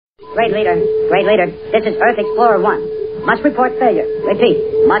Great leader. Great leader. This is Earth Explorer 1. Must report failure. Repeat.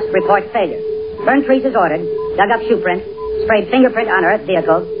 Must report failure. Burned trees as ordered. Dug up shoe prints. Sprayed fingerprint on Earth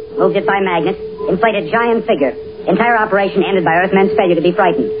vehicle. Moved it by magnet. Inflated giant figure. Entire operation ended by Earthmen's failure to be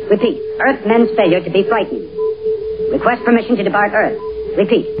frightened. Repeat. Earthmen's failure to be frightened. Request permission to depart Earth.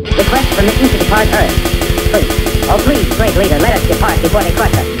 Repeat. Request permission to depart Earth. Please. Oh, please, great leader, let us depart before they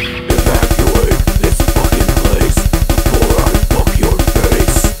crush us. Evacuate this fucking place before I fuck your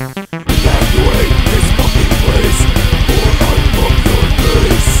face. Evacuate this fucking place before I fuck your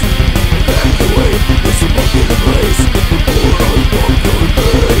face. Evacuate this fucking place before I fuck your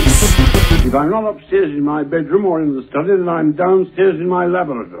face. If I'm not upstairs in my bedroom or in the study, then I'm downstairs in my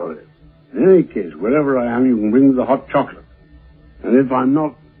laboratory. In any case, wherever I am, you can bring me the hot chocolate. And if I'm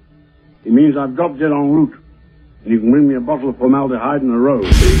not, it means I've dropped dead en route. And you can bring me a bottle of formaldehyde and a rose.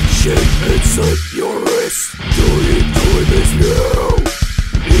 Eat shit and slit your wrist. Do you do this now?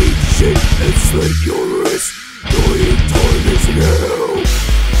 Eat shit and slit your wrist. Do you do this now?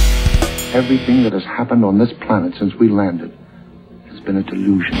 Everything that has happened on this planet since we landed has been a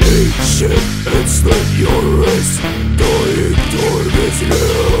delusion. Eat shit and slit your wrist. Do you do this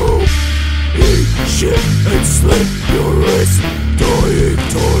now? Eat shit and slit your wrist. Do you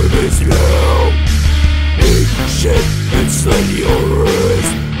do this now? Eat shit and slit your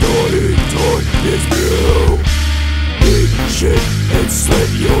wrist. Do you do this now? Eat shit and slit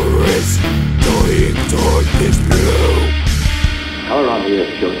your wrist. Do you do this now? Color on the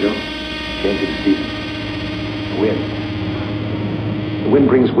earth, Jojo. Changing the season. The wind. The wind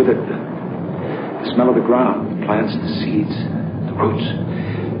brings with it the smell of the ground, the plants, the seeds, the roots,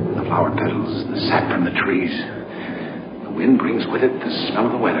 the flower petals, the sap from the trees. The wind brings with it the smell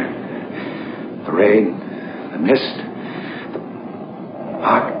of the weather, the rain, the mist, the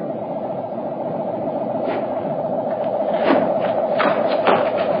fog.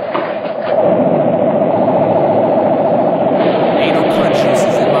 Ain't no cunt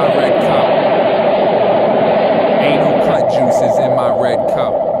juices in my red cup. Ain't no cunt juices in my red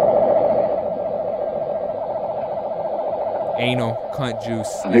cup. Ain't no cunt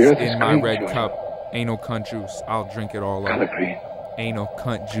juice in my red cup. Ain't no cunt juice. I'll drink it all up. Color green. Ain't no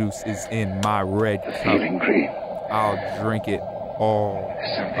cunt juice is in my red cup. Feeling green. I'll drink it all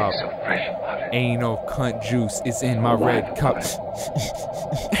There's something up. so fresh about it. Ain't no cunt juice is in my red cup.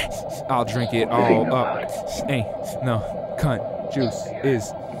 I'll drink it all up. Ain't no cunt juice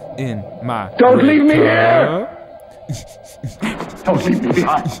is in my Don't red leave me cup. Don't leave me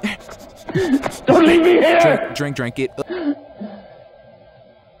behind. Don't leave me here! Drink it up.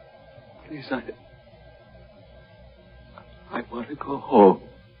 Please, I want to go home.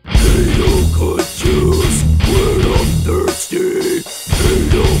 Ain't no cunt juice when I'm thirsty.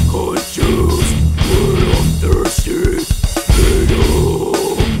 Ain't no cunt juice when I'm thirsty.